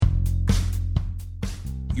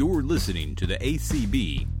You're listening to the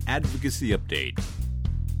ACB Advocacy Update.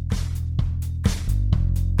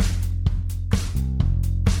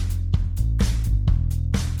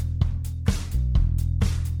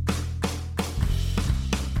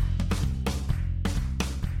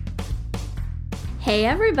 Hey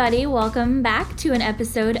everybody, welcome back to an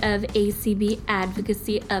episode of ACB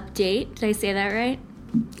Advocacy Update. Did I say that right?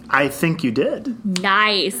 I think you did.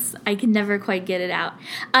 Nice. I can never quite get it out.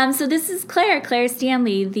 So this is Claire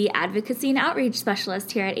Stanley, the Advocacy and Outreach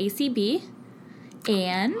Specialist here at ACB.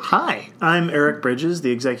 And hi, I'm Eric Bridges,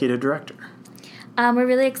 the Executive Director. We're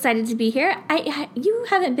really excited to be here. You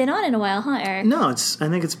haven't been on in a while, huh, Eric? No, I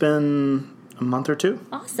think it's been a month or two.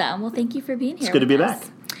 Awesome. Well, thank you for being here. It's good to be back.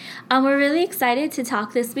 We're really excited to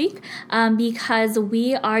talk this week because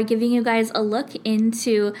we are giving you guys a look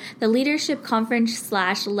into the Leadership Conference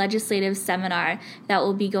 / Legislative Seminar that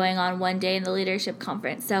will be going on one day in the Leadership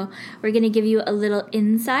Conference. So we're going to give you a little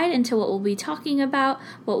insight into what we'll be talking about,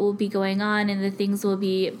 what will be going on, and the things we'll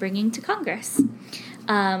be bringing to Congress.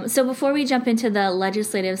 So before we jump into the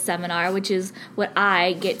Legislative Seminar, which is what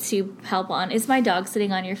I get to help on, is my dog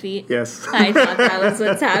sitting on your feet? Yes. I thought that was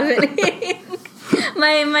what's happening.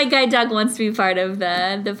 My guide dog wants to be part of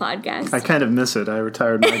the podcast. I kind of miss it. I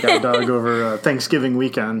retired my guide dog over Thanksgiving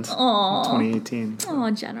weekend in 2018.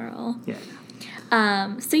 Oh, General.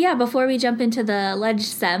 Yeah. So yeah, before we jump into the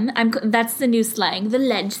LegSem, that's the new slang, the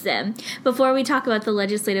LegSem. Before we talk about the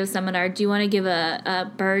Legislative Seminar, do you want to give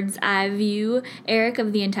a bird's eye view, Eric,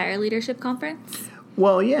 of the entire Leadership Conference?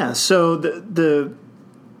 Well, yeah. So the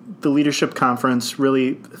Leadership Conference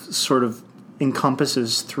really sort of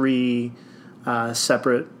encompasses three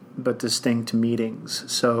separate but distinct meetings.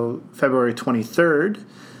 So February 23rd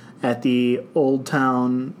at the Old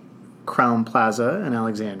Town Crown Plaza in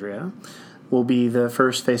Alexandria will be the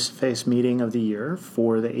first face-to-face meeting of the year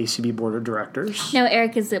for the ACB Board of Directors. Now,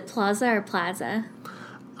 Eric, is it Plaza or Plaza?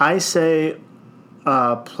 I say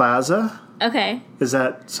Plaza. Okay. Is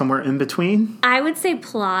that somewhere in between? I would say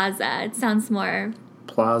Plaza. It sounds more...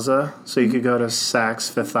 Plaza, so you could go to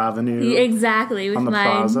Saks Fifth Avenue. Exactly, with my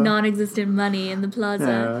plaza. Non-existent money in the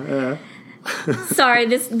plaza. Yeah. Sorry,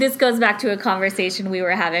 this goes back to a conversation we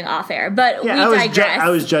were having off air, but yeah, we digress. I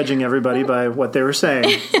was judging everybody by what they were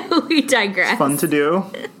saying. We digress. It's fun to do,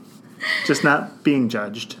 just not being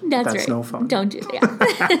judged. That's right. no fun. Don't do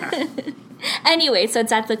that. Anyway, so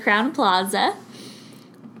it's at the Crown Plaza.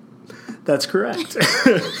 That's correct.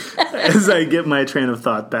 As I get my train of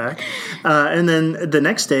thought back. And then the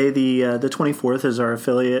next day, the 24th, is our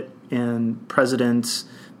affiliate and president's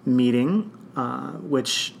meeting,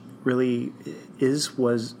 which really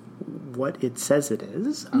was what it says it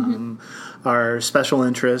is. Mm-hmm. Our special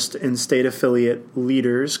interest and state affiliate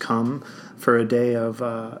leaders come for a day of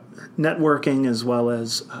networking as well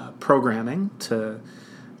as programming to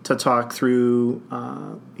talk through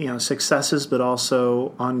successes, but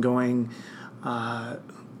also ongoing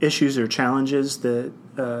issues or challenges that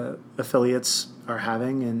affiliates are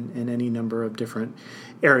having in any number of different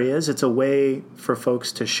areas. It's a way for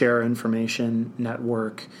folks to share information,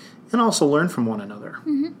 network, and also learn from one another.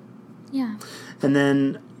 Mm-hmm. Yeah. And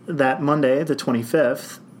then that Monday, the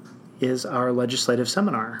 25th, is our legislative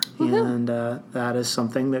seminar. Woohoo. And that is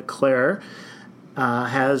something that Claire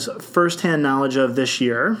has firsthand knowledge of this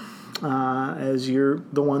year, as you're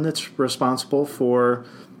the one that's responsible for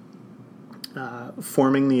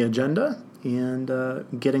forming the agenda and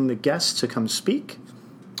getting the guests to come speak.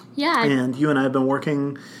 Yeah. And you and I have been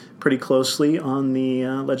working pretty closely on the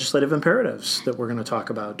legislative imperatives that we're going to talk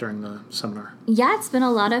about during the seminar. Yeah, it's been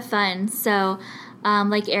a lot of fun. So,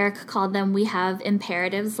 like Eric called them, we have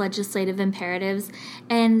imperatives, legislative imperatives,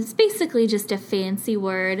 and it's basically just a fancy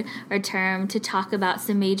word or term to talk about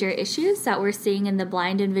some major issues that we're seeing in the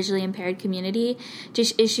blind and visually impaired community,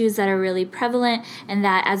 just issues that are really prevalent and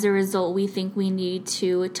that as a result we think we need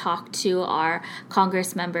to talk to our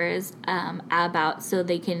Congress members about so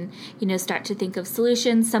they can, start to think of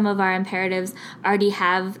solutions. Some of our imperatives already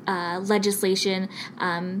have legislation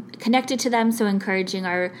connected to them, so encouraging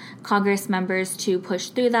our Congress members to push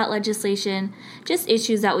through that legislation, just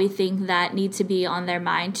issues that we think that need to be on their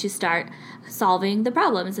mind to start solving the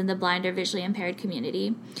problems in the blind or visually impaired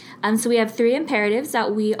community. So we have three imperatives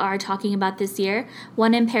that we are talking about this year.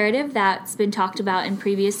 One imperative that's been talked about in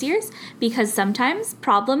previous years, because sometimes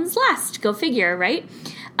problems last, go figure, right?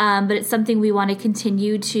 But it's something we want to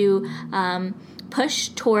continue to push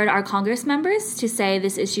toward our Congress members to say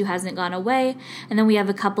this issue hasn't gone away. And then we have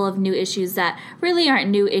a couple of new issues that really aren't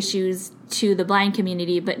new issues to the blind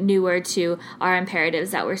community, but newer to our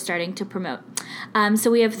imperatives that we're starting to promote.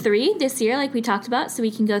 So we have 3 this year, like we talked about, so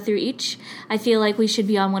we can go through each. I feel like we should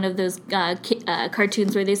be on one of those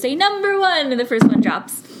cartoons where they say number 1 and the first one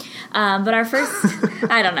drops. But our first,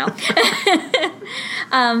 I don't know.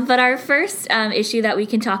 But our first issue that we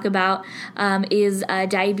can talk about is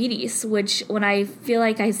diabetes, which when I feel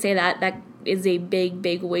like I say that is a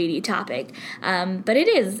big, weighty topic. But it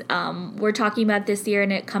is. We're talking about this year,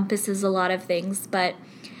 and it encompasses a lot of things. But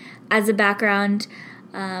as a background,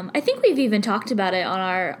 I think we've even talked about it on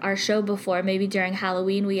our show before. Maybe during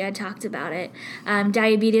Halloween we had talked about it.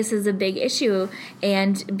 Diabetes is a big issue,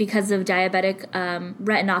 and because of diabetic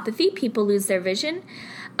retinopathy, people lose their vision.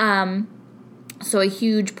 So a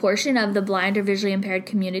huge portion of the blind or visually impaired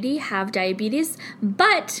community have diabetes,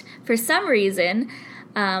 but for some reason,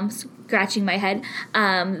 scratching my head,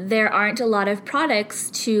 there aren't a lot of products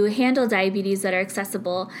to handle diabetes that are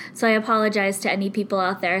accessible. So I apologize to any people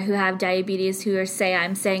out there who have diabetes who say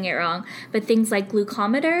I'm saying it wrong. But things like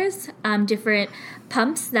glucometers, different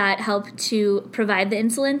pumps that help to provide the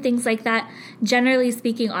insulin, things like that, generally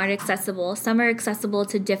speaking, aren't accessible. Some are accessible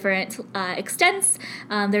to different extents.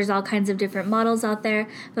 There's all kinds of different models out there,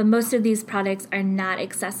 but most of these products are not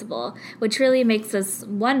accessible, which really makes us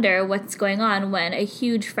wonder what's going on when a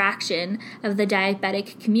huge fraction of the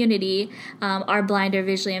diabetic community are blind or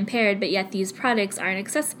visually impaired, but yet these products aren't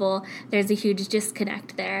accessible. There's a huge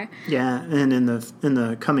disconnect there. Yeah, and in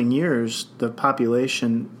the coming years, the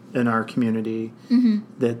population in our community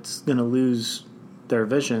that's going to lose their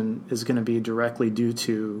vision is going to be directly due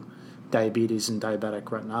to diabetes and diabetic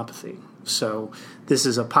retinopathy. So this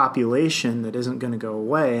is a population that isn't going to go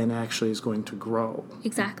away and actually is going to grow.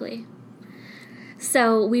 Exactly.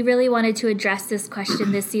 So we really wanted to address this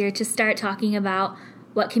question this year to start talking about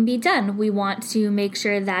what can be done. We want to make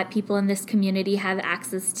sure that people in this community have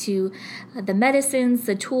access to the medicines,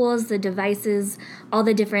 the tools, the devices, all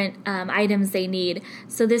the different items they need.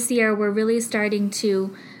 So this year we're really starting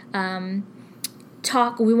to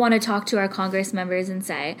we want to talk to our Congress members and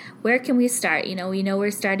say, where can we start? We know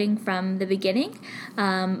we're starting from the beginning,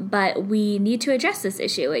 but we need to address this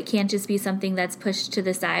issue. It can't just be something that's pushed to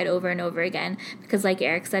the side over and over again, because like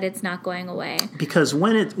Eric said, it's not going away. Because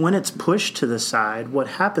when it's pushed to the side, what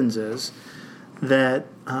happens is that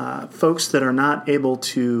folks that are not able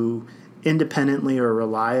to independently or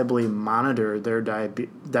reliably monitor their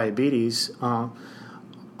diabetes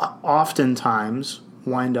oftentimes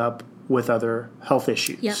wind up with other health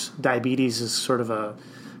issues. Yep. Diabetes is sort of a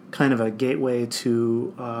kind of a gateway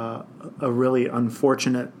to a really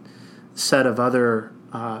unfortunate set of other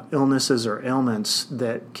illnesses or ailments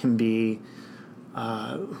that can be,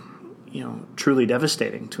 truly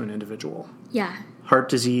devastating to an individual. Yeah. Heart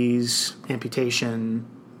disease, amputation,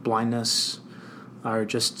 blindness are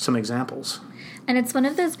just some examples. And it's one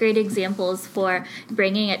of those great examples for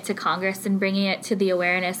bringing it to Congress and bringing it to the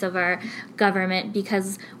awareness of our government,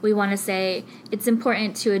 because we want to say it's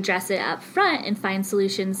important to address it up front and find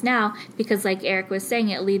solutions now, because like Eric was saying,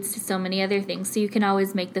 it leads to so many other things. So you can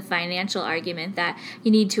always make the financial argument that you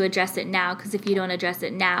need to address it now, because if you don't address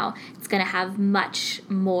it now, it's going to have much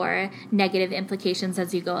more negative implications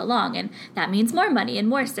as you go along. And that means more money and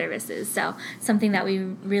more services. So something that we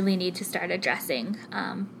really need to start addressing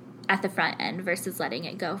at the front end versus letting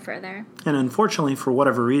it go further. And unfortunately, for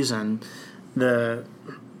whatever reason, the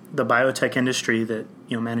biotech industry that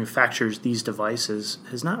manufactures these devices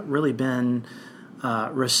has not really been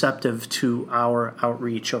receptive to our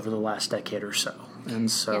outreach over the last decade or so. And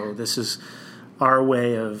so This is our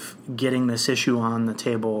way of getting this issue on the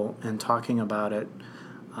table and talking about it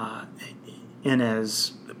in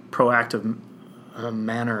as proactive a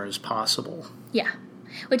manner as possible. Yeah.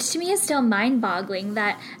 Which to me is still mind-boggling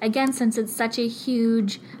that, again, since it's such a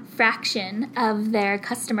huge fraction of their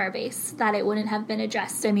customer base, that it wouldn't have been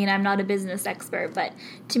addressed. I mean, I'm not a business expert, but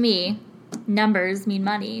to me, numbers mean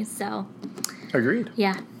money, so. Agreed.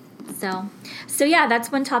 Yeah. So yeah,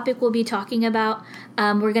 that's one topic we'll be talking about.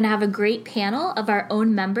 We're going to have a great panel of our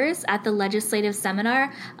own members at the legislative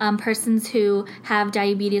seminar. Persons who have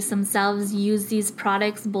diabetes themselves use these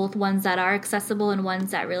products, both ones that are accessible and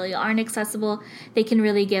ones that really aren't accessible. They can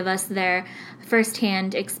really give us their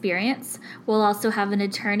firsthand experience. We'll also have an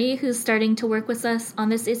attorney who's starting to work with us on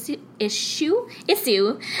this issue. Ooh,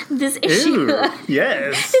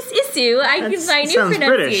 yes. This issue. I use my new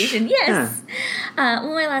pronunciation. British. Yes. Yeah.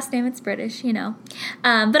 Well, my last name, it's British,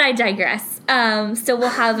 But I digress. So we'll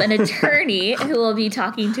have an attorney who will be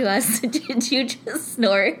talking to us. Did you just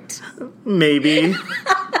snort? Maybe.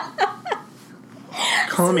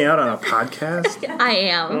 calling me out on a podcast? I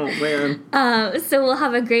am. Oh, man. So we'll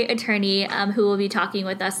have a great attorney who will be talking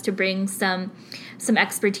with us to bring some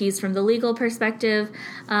expertise from the legal perspective,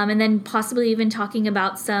 and then possibly even talking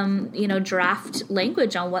about some, draft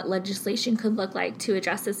language on what legislation could look like to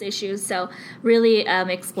address this issue. So really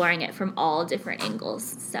exploring it from all different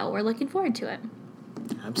angles. So we're looking forward to it.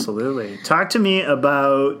 Absolutely. Talk to me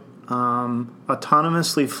about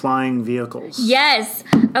autonomously flying vehicles. Yes.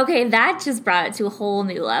 Okay, that just brought it to a whole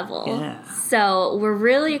new level. Yeah. So we're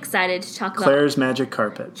really excited to talk Claire's magic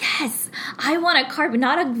carpet. Yes. I want a carpet,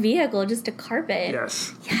 not a vehicle, just a carpet.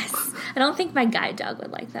 Yes. Yes. I don't think my guide dog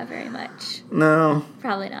would like that very much. No.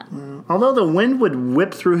 Probably not. Although the wind would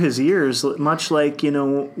whip through his ears, much like,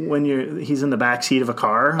 when he's in the back seat of a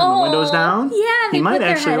car and the window's down. Yeah, he might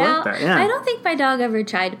actually like that. Yeah. I don't think my dog ever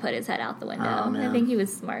tried to put his head out the window. Oh, man. I think he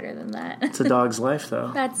was smarter than that. It's a dog's life,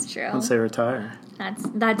 though. That's true. Once they retire. That's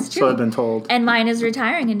true. That's what I've been told. And mine is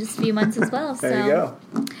retiring in just a few months as well. There you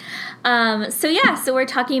go. So we're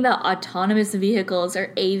talking about autonomous vehicles,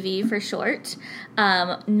 or AV for short.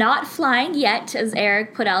 Not flying yet, as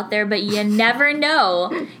Eric put out there, but you never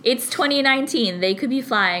know. It's 2019. They could be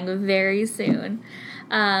flying very soon.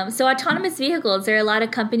 So autonomous vehicles, there are a lot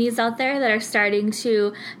of companies out there that are starting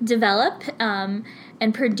to develop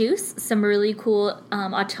and produce some really cool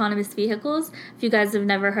autonomous vehicles. If you guys have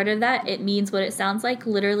never heard of that, it means what it sounds like.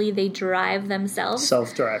 Literally, they drive themselves.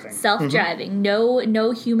 Self-driving. Self-driving. Mm-hmm.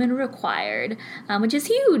 No human required, which is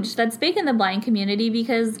huge. That's big in the blind community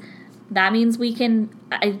because that means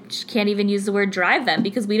I can't even use the word drive them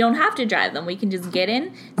because we don't have to drive them. We can just get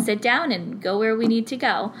in, sit down, and go where we need to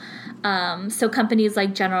go. So companies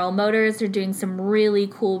like General Motors are doing some really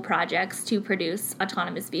cool projects to produce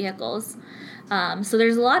autonomous vehicles. So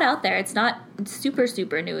there's a lot out there. It's not super,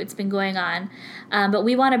 super new. It's been going on. But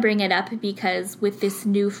we want to bring it up because with this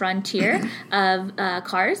new frontier of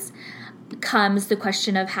cars comes the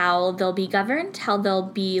question of how they'll be governed, how they'll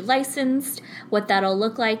be licensed, what that'll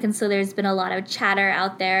look like. And so there's been a lot of chatter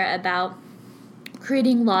out there about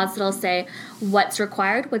creating laws that'll say what's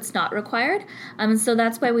required, what's not required. So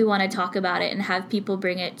that's why we want to talk about it and have people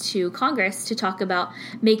bring it to Congress to talk about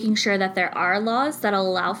making sure that there are laws that'll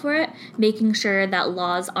allow for it, making sure that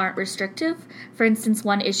laws aren't restrictive. For instance,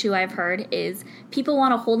 one issue I've heard is people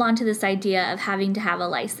want to hold on to this idea of having to have a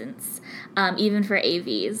license, even for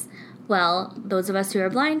AVs. Well, those of us who are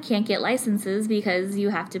blind can't get licenses because you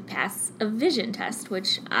have to pass a vision test,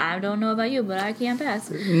 which I don't know about you, but I can't pass.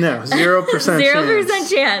 No, 0% 0%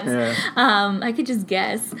 chance. Yeah. I could just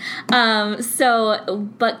guess.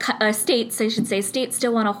 States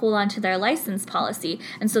still want to hold on to their license policy,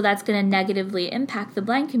 and so that's going to negatively impact the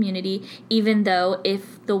blind community, even though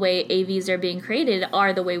if the way AVs are being created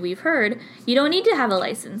are the way we've heard, you don't need to have a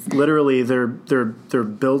license. Literally, they're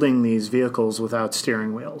building these vehicles without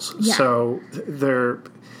steering wheels. Yeah. So there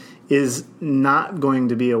is not going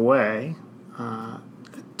to be a way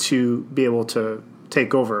to be able to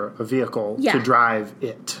take over a vehicle to drive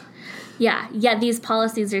it. Yeah, these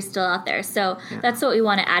policies are still out there. So that's what we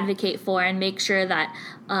want to advocate for and make sure that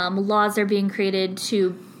laws are being created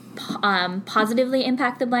to positively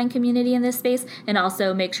impact the blind community in this space, and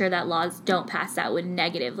also make sure that laws don't pass that would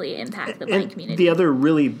negatively impact the blind community. The other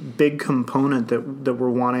really big component that we're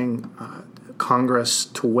wanting Congress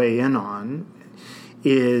to weigh in on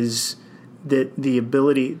is that the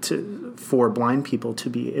ability for blind people to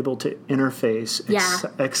be able to interface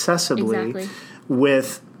accessibly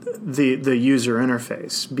with the user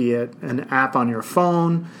interface, be it an app on your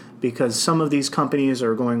phone, because some of these companies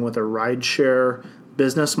are going with a rideshare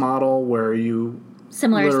business model where you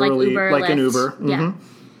similar like Uber, like Lyft. an Uber,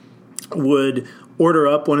 would order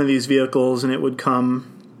up one of these vehicles and it would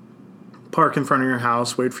come, park in front of your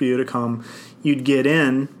house, wait for you to come. You'd get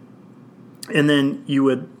in, and then you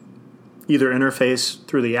would either interface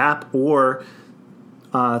through the app or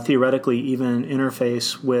theoretically even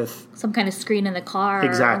interface with some kind of screen in the car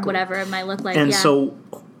or whatever it might look like. And so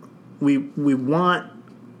we want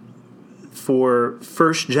for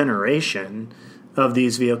first generation of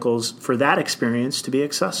these vehicles for that experience to be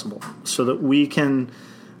accessible so that we can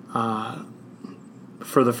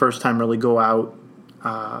for the first time really go out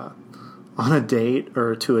on a date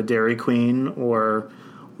or to a Dairy Queen or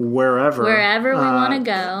wherever we want to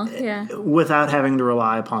go, without having to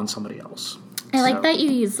rely upon somebody else. I like that you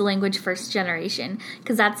use the language first generation,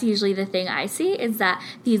 because that's usually the thing I see is that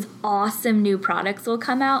these awesome new products will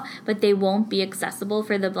come out, but they won't be accessible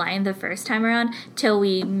for the blind the first time around till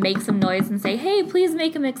we make some noise and say, hey, please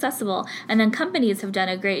make them accessible. And then companies have done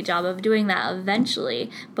a great job of doing that eventually,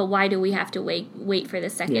 but why do we have to wait for the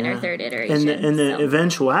second or third iteration? And the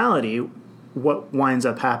eventuality what winds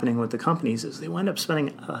up happening with the companies is they wind up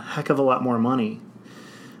spending a heck of a lot more money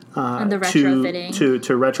and the retrofitting.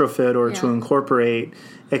 to retrofit or to Yeah. incorporate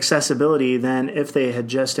accessibility than if they had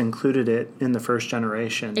just included it in the first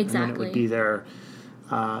generation. And then it Exactly. would be there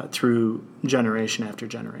through generation after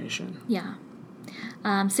generation. Yeah.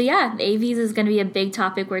 So yeah, AVs is going to be a big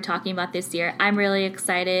topic we're talking about this year. I'm really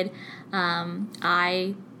excited.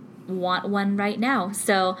 I want one right now.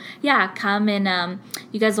 So yeah, come and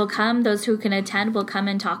you guys will come. Those who can attend will come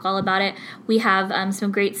and talk all about it. We have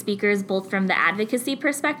some great speakers, both from the advocacy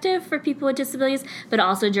perspective for people with disabilities, but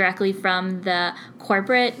also directly from the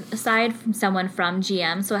corporate side, from someone from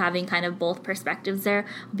GM. So having kind of both perspectives there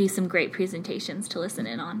will be some great presentations to listen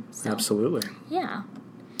in on. So, Absolutely. yeah.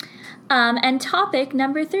 And topic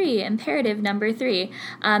number 3, imperative number 3.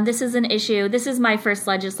 This is an issue. This is my first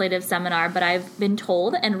legislative seminar, but I've been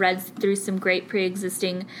told and read through some great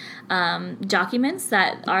pre-existing documents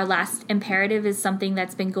that our last imperative is something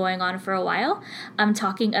that's been going on for a while. I'm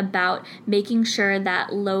talking about making sure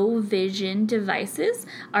that low vision devices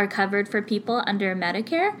are covered for people under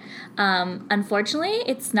Medicare. Unfortunately,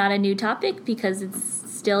 it's not a new topic because it's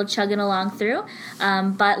still chugging along through.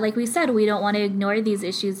 But like we said, we don't want to ignore these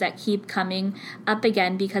issues that keep coming up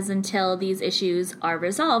again, because until these issues are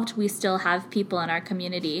resolved, we still have people in our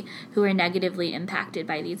community who are negatively impacted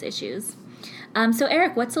by these issues. So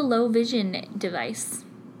Eric, what's a low vision device?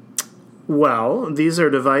 Well, these are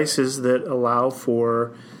devices that allow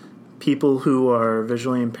for people who are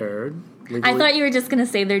visually impaired. I thought you were just going to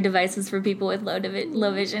say they're devices for people with low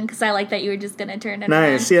vision, because I like that you were just going to turn it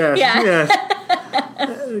Nice, around. yeah.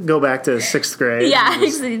 Go back to 6th grade. Yeah,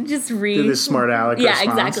 just read. Do this smart aleck Yeah,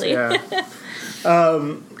 response. exactly. Yeah.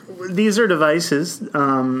 These are devices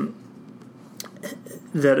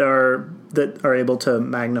that are able to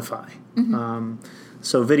magnify. Mm-hmm.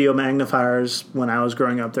 So video magnifiers, when I was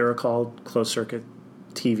growing up, they were called closed-circuit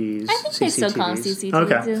TVs. I think they still call them CCTVs,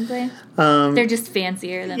 Okay. don't they? They're just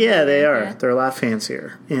fancier than Yeah, they are. Yeah. They're a lot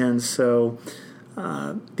fancier. And so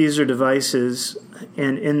these are devices,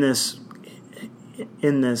 and in this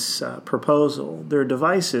proposal, they're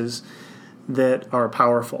devices that are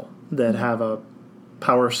powerful, that have a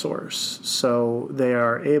power source. So they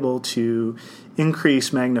are able to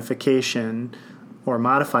increase magnification or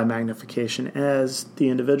modify magnification as the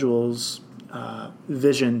individual's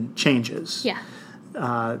vision changes. Yeah.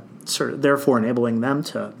 Sort of, therefore enabling them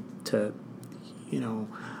to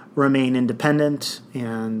remain independent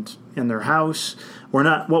and in their house.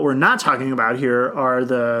 What we're not talking about here are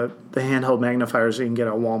the handheld magnifiers that you can get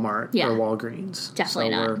at Walmart or Walgreens.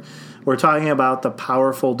 Definitely not. We're talking about the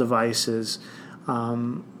powerful devices.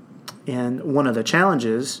 And one of the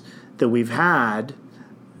challenges that we've had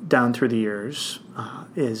down through the years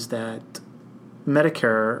is that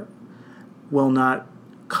Medicare will not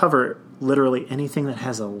cover literally anything that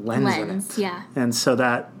has a lens in it. Yeah. And so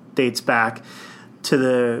that dates back to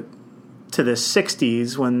the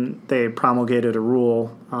 60s when they promulgated a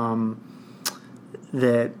rule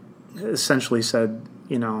that essentially said,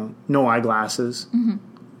 no eyeglasses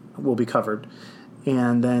will be covered.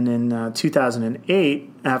 And then in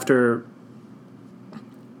 2008, after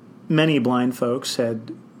many blind folks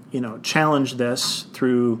had, challenged this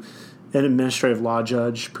through an administrative law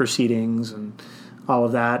judge proceedings and all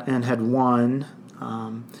of that, and had won,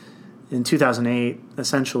 in 2008,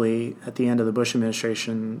 essentially at the end of the Bush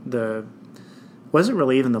administration, wasn't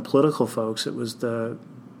really even the political folks, it was the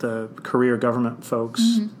career government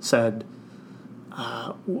folks said,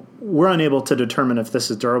 we're unable to determine if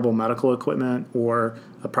this is durable medical equipment or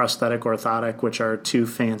a prosthetic orthotic, which are two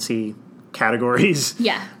fancy categories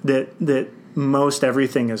that most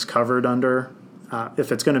everything is covered under.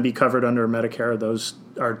 If it's going to be covered under Medicare, those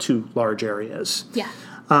are two large areas. Yeah.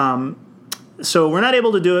 So we're not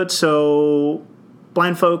able to do it, so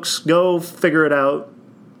blind folks, go figure it out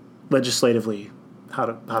legislatively how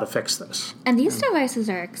to fix this. And these devices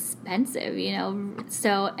are expensive,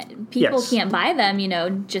 so people can't buy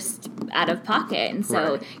them, just out of pocket. And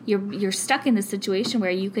so you're stuck in this situation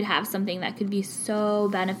where you could have something that could be so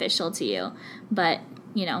beneficial to you. But,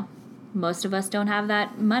 most of us don't have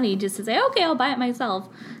that money just to say, okay, I'll buy it myself.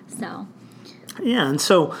 So. Yeah, and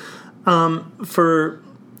so for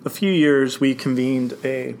a few years we convened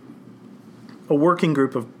a working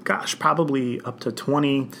group of, probably up to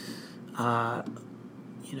 20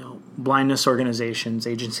 blindness organizations,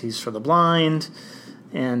 agencies for the blind,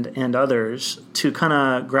 and others to kind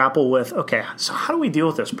of grapple with, okay, so how do we deal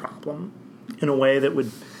with this problem in a way that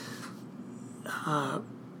would,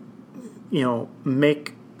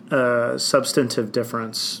 make a substantive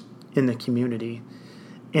difference in the community?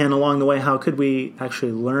 And along the way, how could we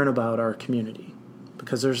actually learn about our community?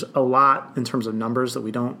 because there's a lot in terms of numbers that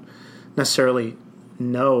we don't necessarily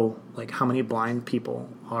know, like how many blind people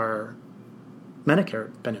are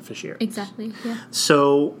Medicare beneficiaries. Exactly, yeah.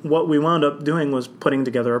 So what we wound up doing was putting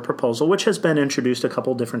together a proposal, which has been introduced a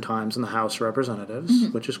couple different times in the House of Representatives,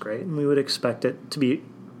 which is great, and we would expect it to be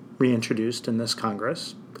reintroduced in this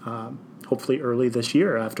Congress, hopefully early this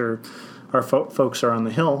year after our folks are on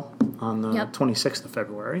the Hill on the 26th of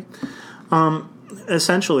February.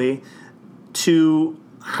 Essentially, to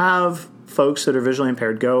have folks that are visually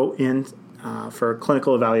impaired go in for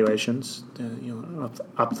clinical evaluations,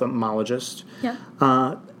 ophthalmologist,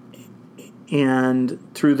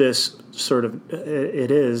 and through this sort of,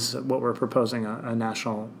 it is what we're proposing, a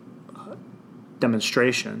national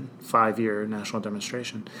demonstration, 5-year national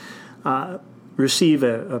demonstration, receive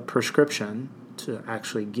a prescription to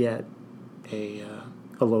actually get a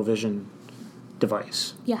low vision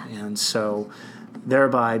device. Yeah. And so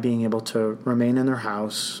thereby being able to remain in their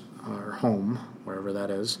house or home, wherever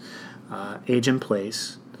that is, age in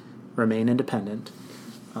place, remain independent,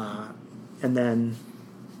 and then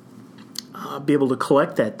be able to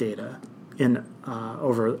collect that data in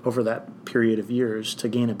over that period of years to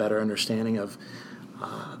gain a better understanding of,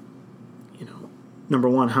 number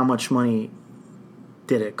one, how much money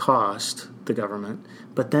did it cost the government,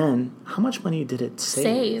 but then how much money did it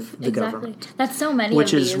save the government? That's so many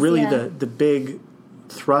Which of these, is really the big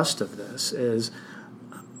thrust of this is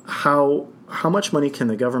how much money can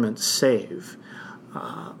the government save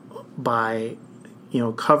by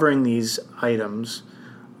covering these items,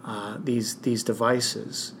 these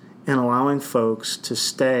devices, and allowing folks to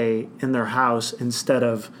stay in their house instead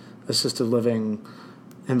of assisted living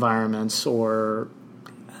environments or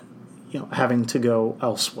having to go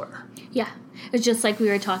elsewhere. Yeah. It's just like we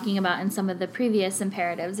were talking about in some of the previous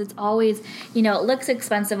imperatives. It's always, it looks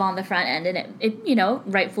expensive on the front end, and it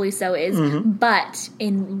rightfully so is. Mm-hmm. But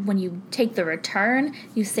when you take the return,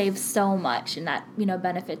 you save so much, and that,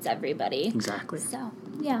 benefits everybody. Exactly. So,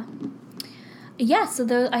 yeah. Yeah, so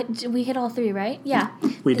we hit all three, right? Yeah.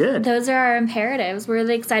 We did. Those are our imperatives. We're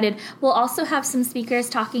really excited. We'll also have some speakers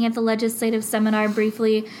talking at the legislative seminar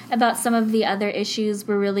briefly about some of the other issues.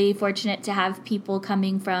 We're really fortunate to have people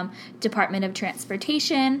coming from Department of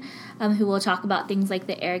Transportation who will talk about things like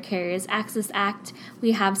the Air Carriers Access Act.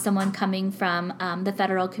 We have someone coming from the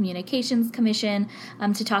Federal Communications Commission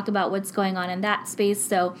to talk about what's going on in that space.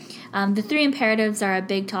 So the three imperatives are our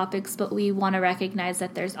big topics, but we want to recognize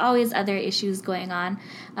that there's always other issues going on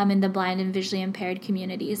in the blind and visually impaired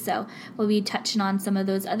community. So we'll be touching on some of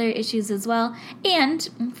those other issues as well. And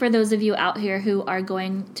for those of you out here who are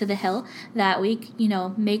going to the Hill that week,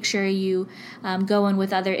 make sure you go in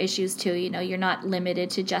with other issues too. You're not limited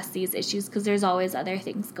to just these issues because there's always other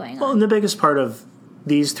things going on. Well, and the biggest part of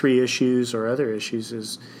these three issues or other issues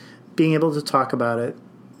is being able to talk about it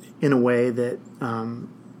in a way that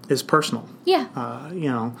is personal. Yeah.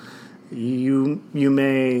 You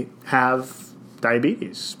may have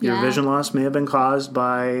diabetes. Your vision loss may have been caused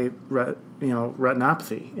by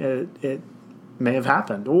retinopathy. It may have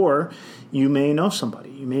happened, or you may know somebody.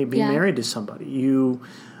 You may be married to somebody. You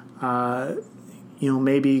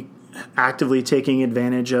may be actively taking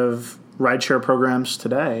advantage of rideshare programs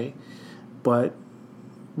today, but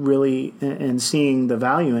really and seeing the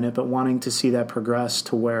value in it, but wanting to see that progress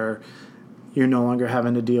to where you're no longer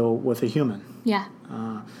having to deal with a human. Yeah.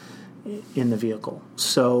 In the vehicle.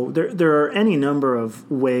 So there are any number of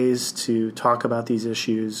ways to talk about these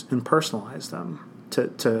issues and personalize them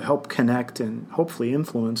to help connect and hopefully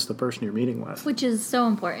influence the person you're meeting with. Which is so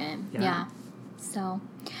important. Yeah. So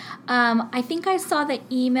I think I saw the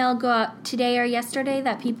email go out today or yesterday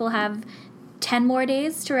that people have 10 more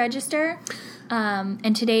days to register.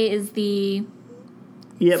 And today is the...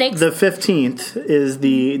 Yep, 6th? The 15th is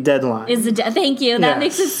the deadline. Thank you. That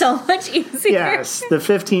makes it so much easier. Yes, the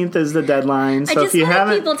 15th is the deadline. So I just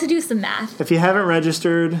want people to do some math. If you haven't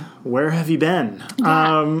registered, where have you been?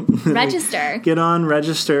 Yeah. Register. Get on,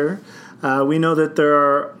 register. We know that there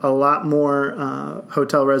are a lot more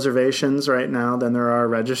hotel reservations right now than there are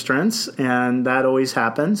registrants, and that always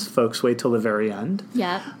happens. Folks wait till the very end.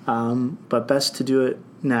 Yeah. But best to do it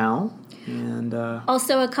now. And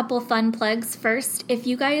also a couple fun plugs first. If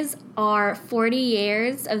you guys are 40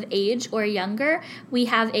 years of age or younger, we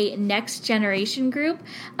have a next generation group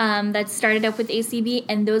that started up with ACB,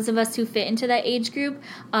 and those of us who fit into that age group,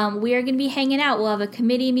 we are going to be hanging out. We'll have a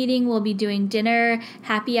committee meeting, we'll be doing dinner,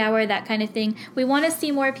 happy hour, that kind of thing. We want to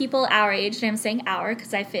see more people our age, and I'm saying our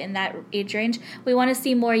because I fit in that age range. We want to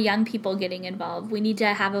see more young people getting involved. We need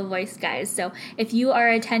to have a voice, guys. So if you are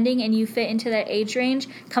attending and you fit into that age range,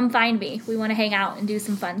 come find me. We want to hang out and do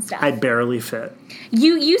some fun stuff. I barely fit.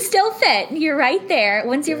 You still fit. You're right there.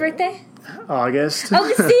 When's your birthday? August. Oh,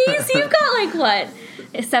 see? So you've got like what?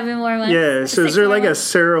 7 more months? Yeah, so is there like a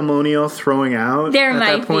ceremonial throwing out there at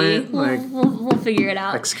might that point? Be. We'll figure it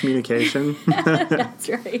out. Excommunication. That's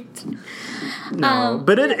right. No,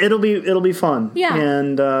 but it'll be fun. Yeah.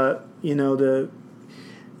 And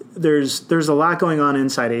there's a lot going on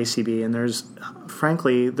inside ACB, and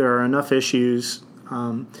there are enough issues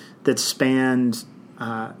that span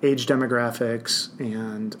age demographics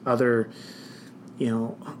and other,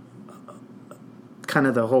 kind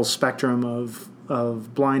of the whole spectrum of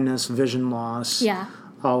blindness, vision loss,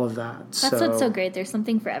 all of that. That's what's so great. There's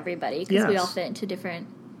something for everybody because we all fit into different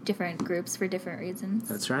groups for different reasons.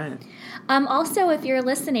 That's right. Also, if you're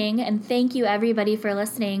listening, and thank you everybody for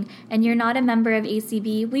listening, and you're not a member of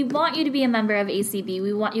ACB, we want you to be a member of ACB.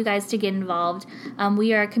 We want you guys to get involved.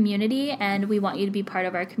 We are a community, and we want you to be part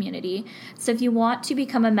of our community. So if you want to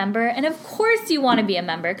become a member, and of course you want to be a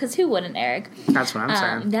member, because who wouldn't, Eric? That's what I'm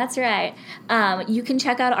saying. That's right. You can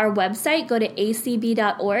check out our website. Go to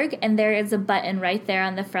acb.org, and there is a button right there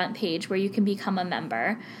on the front page where you can become a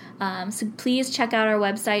member. So please check out our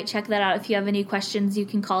website. Check that out. If you have any questions, you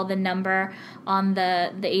can call the number on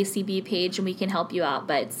the ACB page, and we can help you out.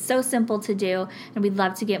 But it's so simple to do, and we'd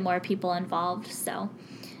love to get more people involved. So,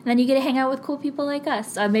 and then you get to hang out with cool people like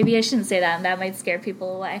us. Maybe I shouldn't say that. That might scare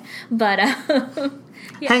people away. But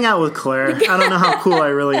hang out with Claire. I don't know how cool I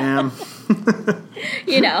really am.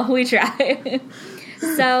 We try.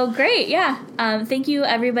 So great, yeah. Thank you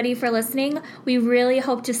everybody for listening. We really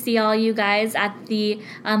hope to see all you guys at the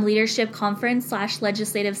leadership conference /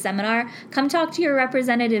 legislative seminar. Come talk to your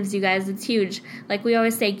representatives, you guys. It's huge. Like we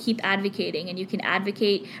always say, keep advocating, and you can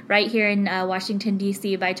advocate right here in Washington,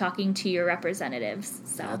 D.C. by talking to your representatives.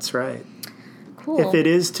 So that's right. Cool. If it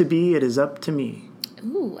is to be, it is up to me.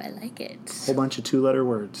 Ooh, I like it. Whole bunch of 2-letter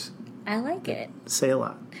words. I like it. Say a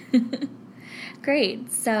lot.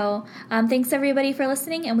 Great. So thanks everybody for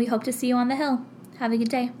listening, and we hope to see you on the Hill. Have a good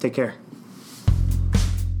day. Take care.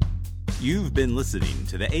 You've been listening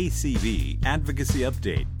to the ACB Advocacy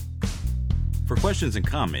Update. For questions and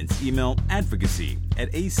comments, email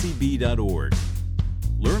advocacy@acb.org.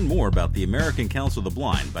 Learn more about the American Council of the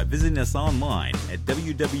Blind by visiting us online at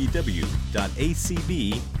www.acb.org.